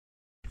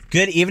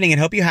Good evening and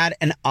hope you had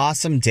an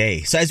awesome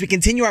day. So as we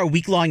continue our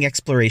week-long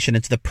exploration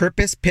into the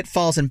purpose,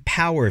 pitfalls, and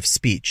power of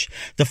speech,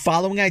 the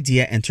following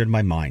idea entered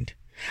my mind.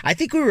 I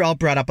think we were all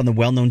brought up on the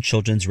well-known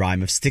children's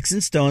rhyme of sticks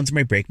and stones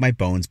may break my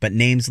bones, but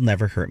names will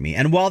never hurt me.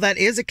 And while that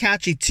is a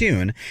catchy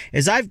tune,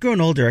 as I've grown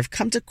older, I've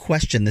come to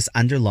question this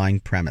underlying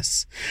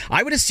premise.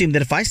 I would assume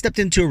that if I stepped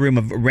into a room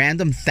of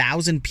random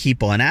 1,000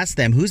 people and asked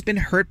them who's been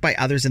hurt by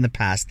others in the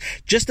past,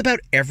 just about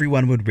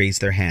everyone would raise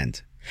their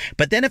hand.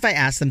 But then if I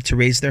asked them to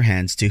raise their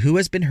hands to who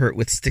has been hurt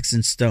with sticks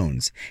and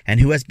stones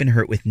and who has been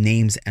hurt with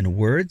names and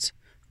words,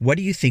 what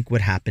do you think would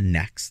happen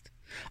next?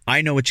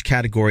 I know which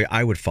category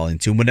I would fall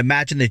into and would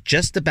imagine that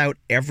just about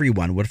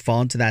everyone would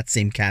fall into that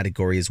same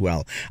category as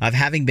well, of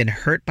having been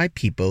hurt by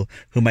people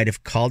who might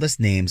have called us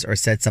names or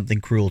said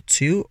something cruel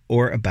to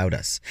or about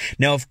us.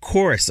 Now, of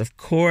course,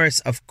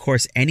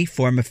 any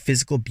form of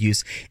physical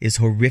abuse is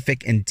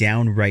horrific and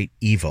downright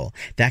evil.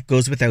 That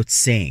goes without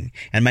saying.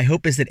 And my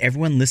hope is that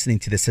everyone listening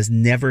to this has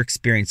never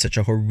experienced such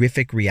a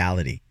horrific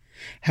reality.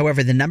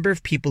 However, the number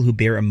of people who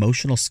bear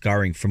emotional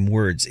scarring from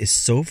words is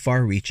so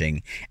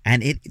far-reaching,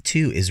 and it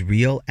too is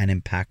real and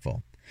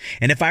impactful.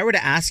 And if I were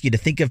to ask you to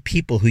think of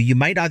people who you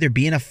might either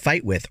be in a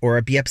fight with or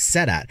be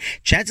upset at,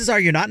 chances are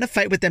you're not in a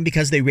fight with them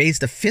because they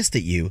raised a fist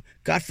at you,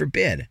 God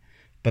forbid,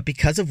 but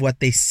because of what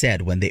they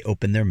said when they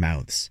opened their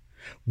mouths.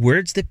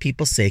 Words that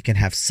people say can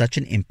have such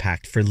an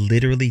impact for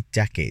literally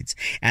decades,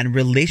 and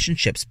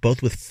relationships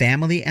both with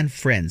family and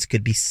friends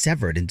could be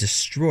severed and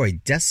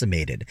destroyed,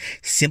 decimated,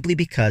 simply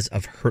because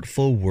of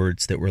hurtful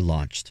words that were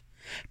launched.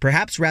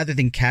 Perhaps rather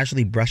than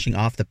casually brushing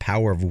off the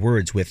power of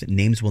words with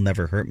names will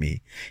never hurt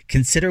me,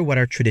 consider what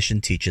our tradition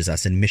teaches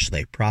us in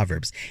Mishlei,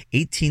 Proverbs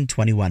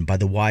 18:21 by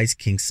the wise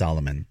King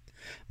Solomon.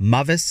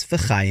 Mavis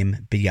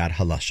v'chaim biyad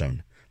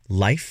halashon.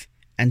 Life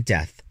and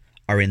death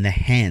are in the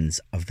hands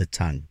of the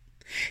tongue.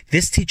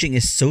 This teaching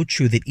is so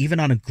true that even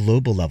on a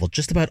global level,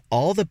 just about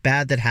all the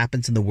bad that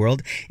happens in the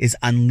world is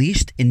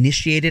unleashed,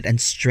 initiated, and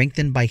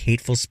strengthened by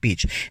hateful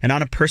speech. And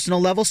on a personal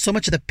level, so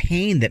much of the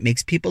pain that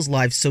makes people's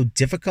lives so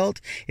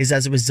difficult is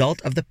as a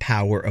result of the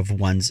power of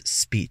one's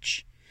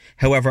speech.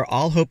 However,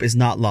 all hope is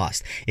not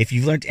lost. If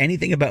you've learned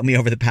anything about me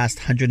over the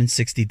past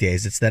 160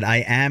 days, it's that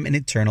I am an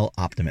eternal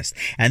optimist.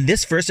 And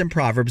this verse in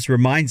Proverbs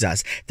reminds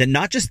us that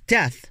not just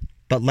death,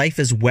 but life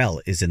as well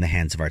is in the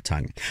hands of our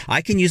tongue.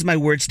 I can use my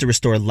words to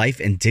restore life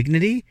and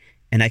dignity,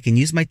 and I can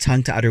use my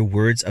tongue to utter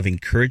words of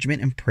encouragement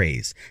and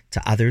praise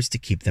to others to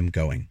keep them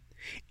going.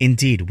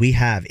 Indeed, we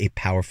have a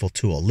powerful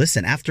tool.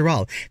 Listen, after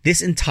all,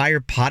 this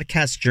entire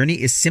podcast journey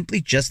is simply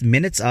just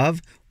minutes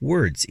of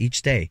words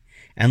each day.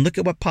 And look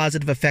at what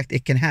positive effect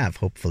it can have,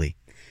 hopefully.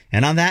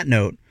 And on that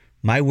note,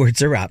 my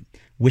words are up,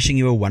 wishing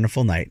you a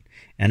wonderful night,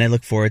 and I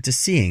look forward to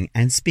seeing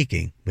and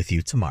speaking with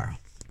you tomorrow.